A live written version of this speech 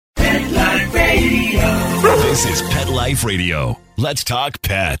This is Pet Life Radio. Let's talk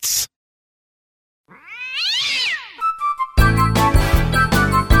pets.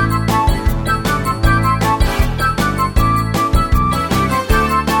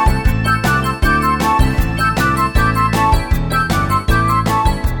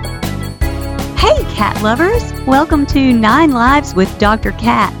 Hey, cat lovers! Welcome to 9 Lives with Dr.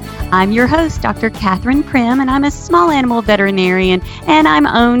 Cat. I'm your host, Dr. Catherine Prim, and I'm a small animal veterinarian, and I'm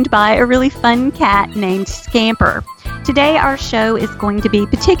owned by a really fun cat named Scamper. Today, our show is going to be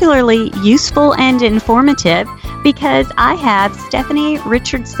particularly useful and informative because I have Stephanie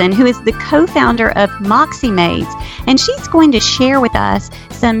Richardson, who is the co-founder of Moxie Maids, and she's going to share with us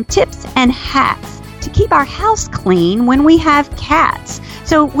some tips and hacks to keep our house clean when we have cats.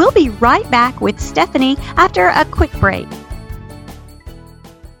 So we'll be right back with Stephanie after a quick break.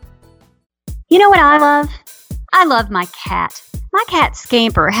 You know what I love? I love my cat. My cat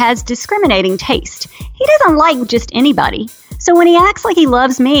Scamper has discriminating taste. He doesn't like just anybody. So when he acts like he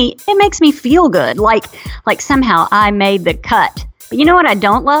loves me, it makes me feel good, like somehow I made the cut. But you know what I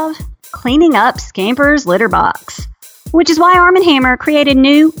don't love? Cleaning up Scamper's litter box. Which is why Arm & Hammer created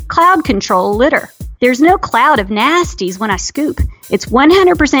new Cloud Control Litter. There's no cloud of nasties when I scoop. It's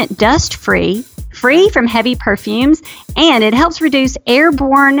 100% dust-free, free from heavy perfumes, and it helps reduce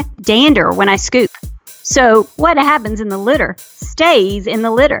airborne dander when I scoop. So what happens in the litter stays in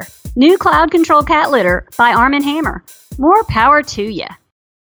the litter. New Cloud Control Cat Litter by Arm & Hammer. More power to ya.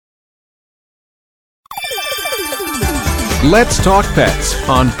 Let's Talk Pets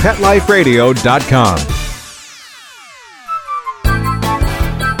on PetLifeRadio.com.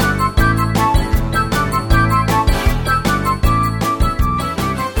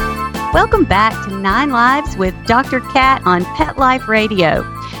 Welcome back to 9 Lives with Dr. Cat on Pet Life Radio.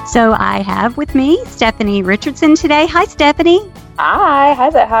 So I have with me Stephanie Richardson today. Hi, Stephanie. Hi.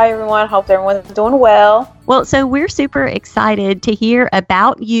 Hi, everyone. Hope everyone's doing well. Well, so we're super excited to hear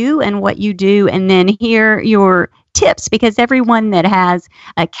about you and what you do and then hear your tips because everyone that has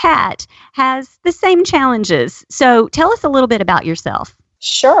a cat has the same challenges. So tell us a little bit about yourself.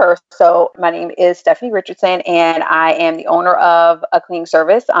 Sure. So my name is Stephanie Richardson, and I am the owner of a cleaning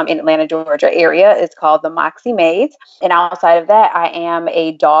service in Atlanta, Georgia area. It's called the Moxie Maids. And outside of that, I am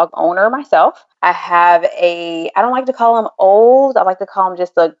a dog owner myself. I have I don't like to call him old. I like to call him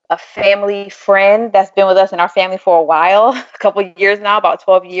just a family friend that's been with us in our family for a while, a couple of years now, about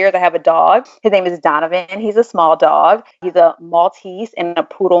 12 years. I have a dog. His name is Donovan. He's a small dog. He's a Maltese and a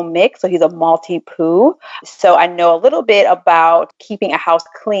poodle mix. So he's a Maltipoo. So I know a little bit about keeping a house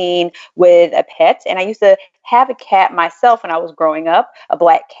clean with a pet. And I used to have a cat myself when I was growing up, a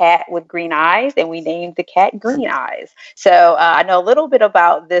black cat with green eyes, and we named the cat Green Eyes. So I know a little bit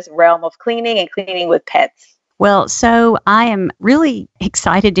about this realm of cleaning and cleaning with pets. Well, so I am really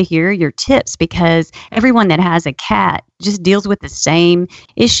excited to hear your tips because everyone that has a cat just deals with the same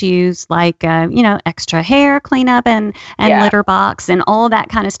issues like, extra hair cleanup and litter box and all that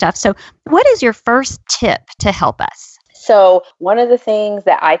kind of stuff. So what is your first tip to help us? So one of the things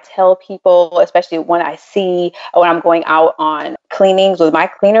that I tell people, especially when I'm going out on cleanings with my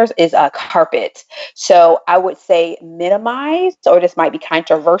cleaners, is a carpet. So I would say minimize, or this might be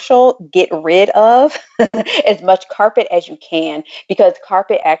controversial, get rid of as much carpet as you can, because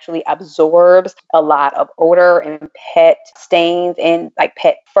carpet actually absorbs a lot of odor and pet stains, and like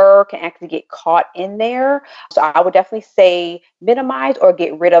pet fur can actually get caught in there. So I would definitely say minimize or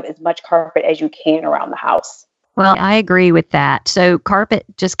get rid of as much carpet as you can around the house. Well, I agree with that. So carpet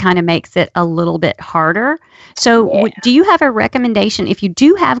just kind of makes it a little bit harder. So do you have a recommendation if you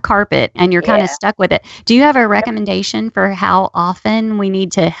do have carpet and you're kind of stuck with it? Do you have a recommendation for how often we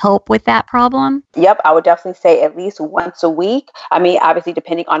need to help with that problem? Yep, I would definitely say at least once a week. I mean, obviously,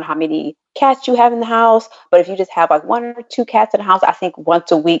 depending on how many cats you have in the house, but if you just have like 1 or 2 cats in the house, I think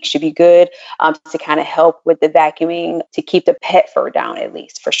once a week should be good to kind of help with the vacuuming to keep the pet fur down, at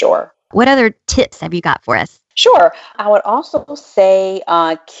least, for sure. What other tips have you got for us? Sure. I would also say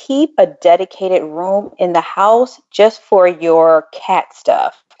keep a dedicated room in the house just for your cat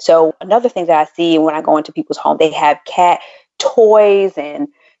stuff. So another thing that I see when I go into people's home, they have cat toys and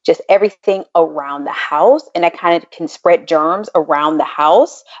just everything around the house, and that kind of can spread germs around the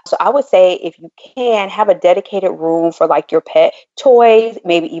house. So I would say if you can, have a dedicated room for like your pet toys,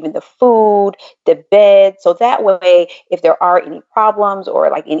 maybe even the food, the bed. So that way, if there are any problems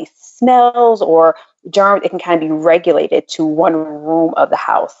or like any smells or germs, it can kind of be regulated to one room of the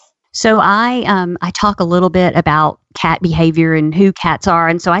house. So I talk a little bit about cat behavior and who cats are.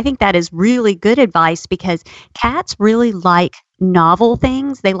 And so I think that is really good advice because cats really like novel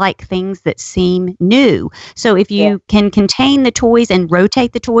things. They like things that seem new. So if you can contain the toys and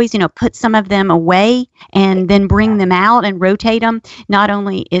rotate the toys, put some of them away and then bring them out and rotate them, not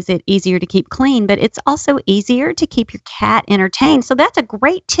only is it easier to keep clean, but it's also easier to keep your cat entertained. So that's a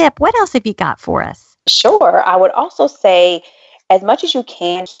great tip. What else have you got for us? Sure. I would also say, as much as you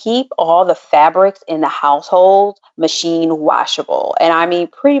can, keep all the fabrics in the household machine washable. And I mean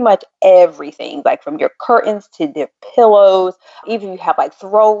pretty much everything, like from your curtains to the pillows, even if you have like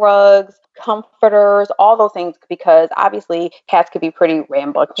throw rugs, comforters, all those things, because obviously cats could be pretty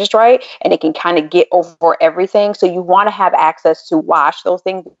rambunctious, right? And it can kind of get over everything. So you want to have access to wash those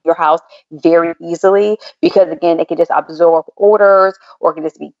things in your house very easily, because again, it can just absorb odors or it can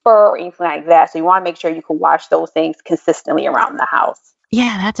just be fur or anything like that. So you want to make sure you can wash those things consistently around the house.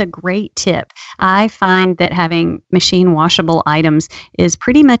 Yeah, that's a great tip. I find that having machine washable items is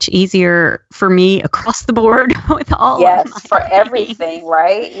pretty much easier for me across the board with all of my for things. Everything,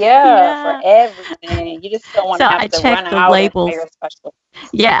 right? Yeah, for everything. You just don't want to have to run out labels. And hire a specialist.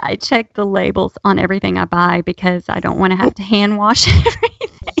 Yeah, I check the labels on everything I buy because I don't want to have to hand wash everything.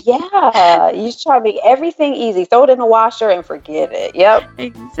 Yeah, you just try to make everything easy. Throw it in the washer and forget it. Yep.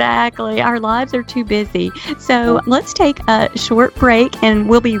 Exactly. Our lives are too busy. So let's take a short break and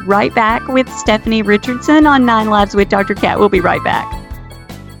we'll be right back with Stephanie Richardson on 9 Lives with Dr. Cat. We'll be right back.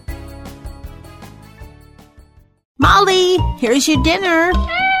 Molly, here's your dinner.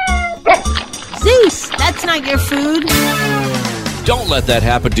 Zeus, that's not your food. Don't let that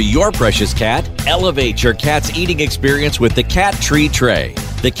happen to your precious cat. Elevate your cat's eating experience with the Cat Tree Tray.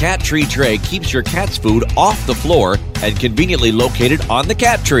 The Cat Tree Tray keeps your cat's food off the floor and conveniently located on the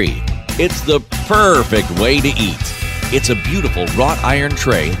cat tree. It's the perfect way to eat. It's a beautiful wrought iron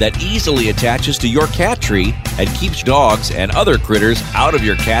tray that easily attaches to your cat tree and keeps dogs and other critters out of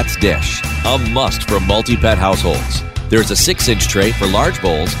your cat's dish. A must for multi-pet households. There's a 6-inch tray for large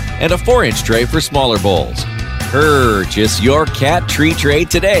bowls and a 4-inch tray for smaller bowls. Purchase your Cat Tree Tray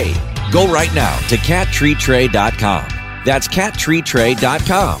today. Go right now to cattreetray.com. That's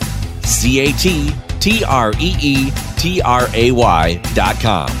cattreetray.com.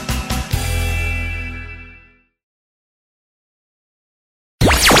 cattreetray.com.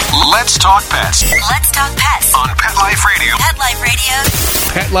 Let's talk pets Let's talk pets on Pet Life Radio. Pet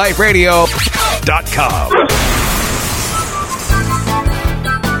Life Radio. PetLifeRadio.com.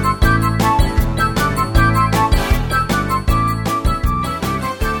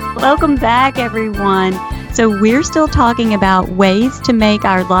 Welcome back, everyone. So we're still talking about ways to make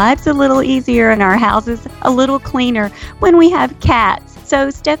our lives a little easier and our houses a little cleaner when we have cats.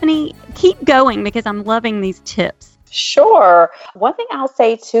 So Stephanie, keep going because I'm loving these tips. Sure. One thing I'll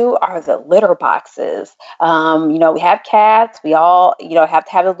say too are the litter boxes. We have cats. We all, have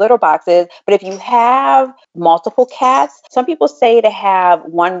to have the litter boxes. But if you have multiple cats, some people say to have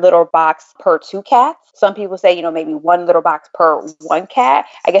 1 litter box per 2 cats. Some people say, maybe 1 litter box per 1 cat.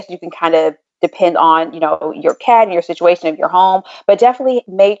 I guess you can kind of depend on, your cat and your situation of your home, but definitely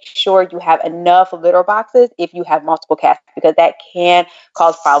make sure you have enough litter boxes if you have multiple cats, because that can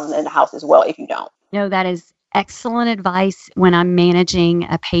cause problems in the house as well if you don't. No, that is excellent advice when I'm managing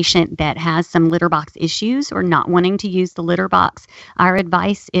a patient that has some litter box issues or not wanting to use the litter box. Our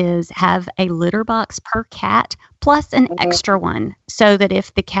advice is have a litter box per cat plus an extra one, so that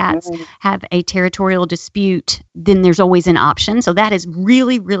if the cats have a territorial dispute, then there's always an option. So that is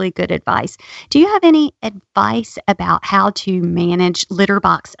really, really good advice. Do you have any advice about how to manage litter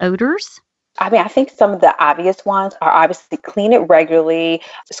box odors? I think some of the obvious ones are obviously clean it regularly,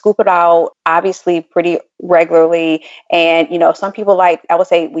 scoop it out, obviously pretty regularly. And, some people I would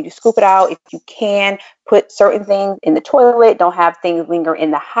say when you scoop it out, if you can, put certain things in the toilet, don't have things linger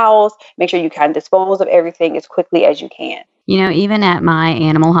in the house, make sure you can dispose of everything as quickly as you can. Even at my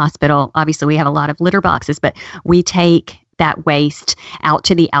animal hospital, obviously we have a lot of litter boxes, but we take that waste out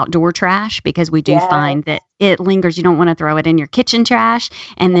to the outdoor trash because we do find that it lingers. You don't want to throw it in your kitchen trash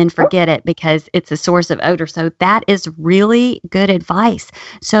and then forget it because it's a source of odor. So that is really good advice.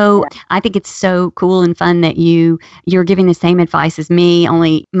 So I think it's so cool and fun that you're giving the same advice as me,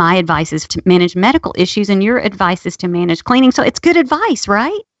 only my advice is to manage medical issues and your advice is to manage cleaning. So it's good advice,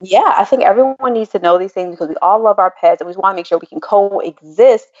 right? Yeah, I think everyone needs to know these things because we all love our pets and we just want to make sure we can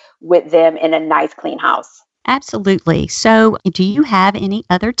coexist with them in a nice, clean house. Absolutely. So do you have any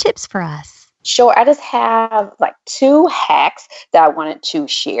other tips for us? Sure. I just have 2 hacks that I wanted to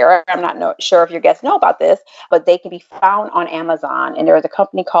share. I'm not sure if your guests know about this, but they can be found on Amazon. And there is a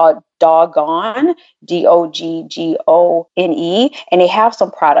company called Doggone, Doggone, and they have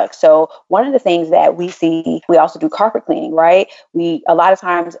some products. So one of the things that we see, we also do carpet cleaning, right? A lot of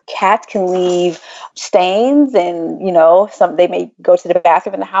times cats can leave stains and, they may go to the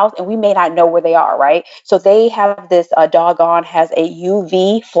bathroom in the house and we may not know where they are, right? So they have this Doggone has a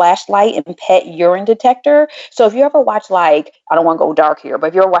UV flashlight and pet urine detector. So if you ever watch I don't want to go dark here, but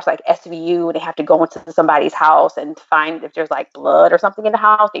if you ever watch SVU and they have to go into somebody's house and find if there's blood or something in the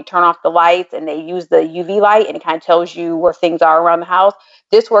house, they turn off the lights and they use the UV light and it kind of tells you where things are around the house.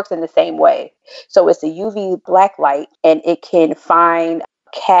 This works in the same way. So it's a UV black light and it can find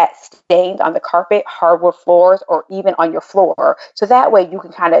cat stains on the carpet, hardwood floors, or even on your floor. So that way you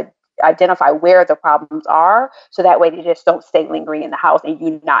can kind of identify where the problems are. So that way they just don't stay lingering in the house and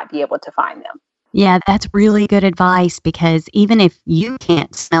you not be able to find them. Yeah, that's really good advice because even if you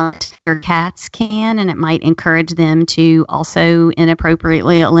can't smell it, your cats can, and it might encourage them to also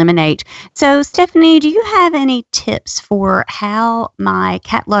inappropriately eliminate. So, Stephanie, do you have any tips for how my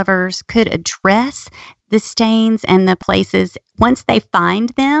cat lovers could address the stains and the places once they find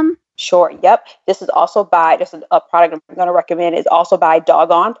them? Sure. Yep. This is also this is a product I'm going to recommend is also by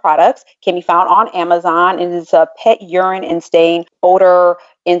Doggone Products. Can be found on Amazon. It is a pet urine and stain odor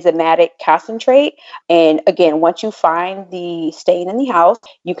enzymatic concentrate. And again, once you find the stain in the house,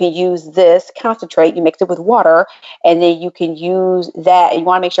 you can use this concentrate. You mix it with water, and then you can use that. You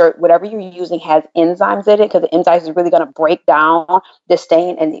want to make sure whatever you're using has enzymes in it because the enzymes is really going to break down the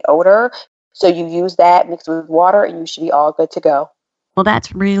stain and the odor. So you use that, mix it with water, and you should be all good to go. Well,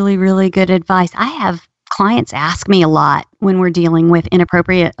 that's really, really good advice. I have clients ask me a lot when we're dealing with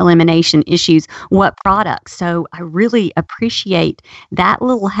inappropriate elimination issues, what products. So I really appreciate that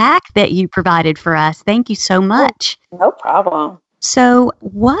little hack that you provided for us. Thank you so much. No problem. So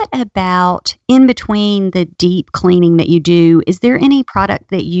what about in between the deep cleaning that you do? Is there any product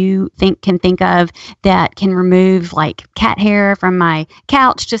that you can think of that can remove cat hair from my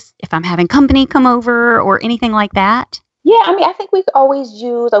couch, just if I'm having company come over or anything like that? Yeah, I think we could always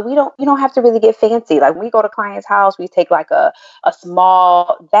use, you don't have to really get fancy. When we go to client's house, we take a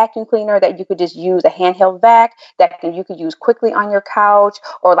small vacuum cleaner that you could just use, a handheld vac you could use quickly on your couch,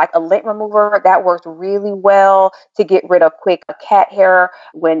 or a lint remover that works really well to get rid of quick cat hair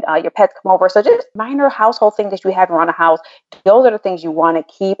when your pets come over. So just minor household things that you have around the house. Those are the things you want to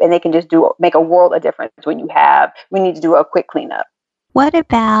keep, and they can just make a world of difference when we need to do a quick cleanup. What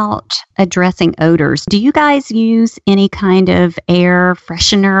about addressing odors? Do you guys use any kind of air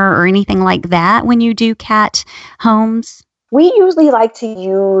freshener or anything like that when you do cat homes? We usually like to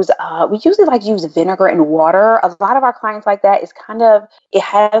use vinegar and water. A lot of our clients like that is it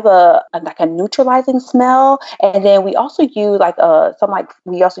has a neutralizing smell. And then we also use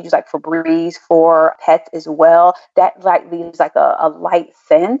Febreze for pets as well. That leaves a light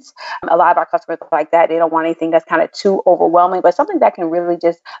scent. A lot of our customers like that. They don't want anything that's kind of too overwhelming, but something that can really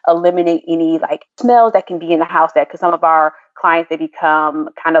just eliminate any smells that can be in the house because some of our clients, they become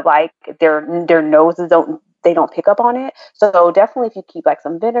kind of their noses don't pick up on it. So definitely if you keep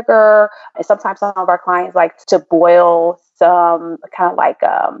some vinegar, and sometimes some of our clients like to boil some kind of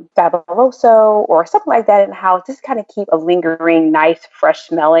Fabuloso or something like that in the house, just kind of keep a lingering, nice, fresh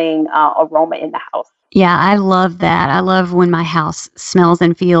smelling aroma in the house. Yeah, I love that. I love when my house smells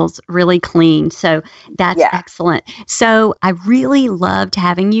and feels really clean. So that's excellent. So I really loved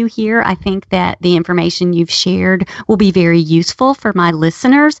having you here. I think that the information you've shared will be very useful for my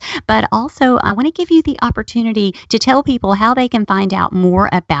listeners. But also, I want to give you the opportunity to tell people how they can find out more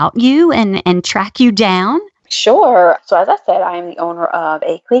about you and track you down. Sure. So as I said, I am the owner of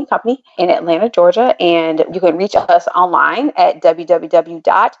a cleaning company in Atlanta, Georgia, and you can reach us online at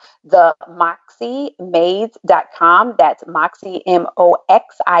www.moxiemaids.com. That's Moxie,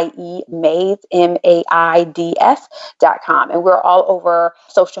 MOXIE, Maids, MAIDS.com. And we're all over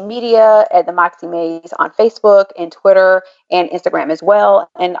social media at the Moxie Maids on Facebook and Twitter and Instagram as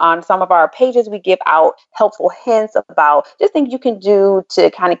well. And on some of our pages, we give out helpful hints about just things you can do to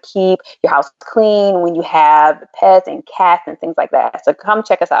kind of keep your house clean when you have pets and cats and things like that. So come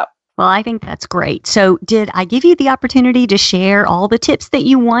check us out. Well, I think that's great. So did I give you the opportunity to share all the tips that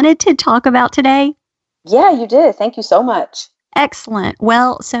you wanted to talk about today? Yeah, you did. Thank you so much. Excellent.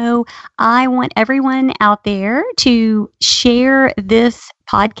 Well, so I want everyone out there to share this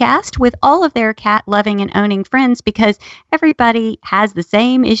podcast with all of their cat loving and owning friends because everybody has the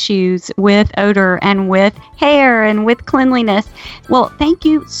same issues with odor and with hair and with cleanliness. Well, thank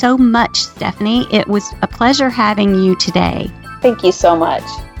you so much, Stephanie. It was a pleasure having you today. Thank you so much.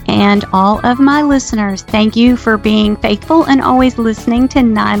 And all of my listeners, thank you for being faithful and always listening to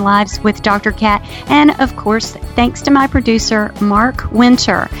 9 Lives with Dr. Cat. And of course, thanks to my producer, Mark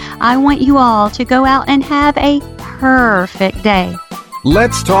Winter. I want you all to go out and have a perfect day.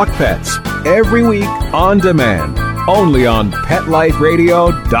 Let's Talk Pets, every week on demand, only on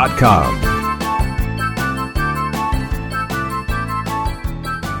PetLifeRadio.com.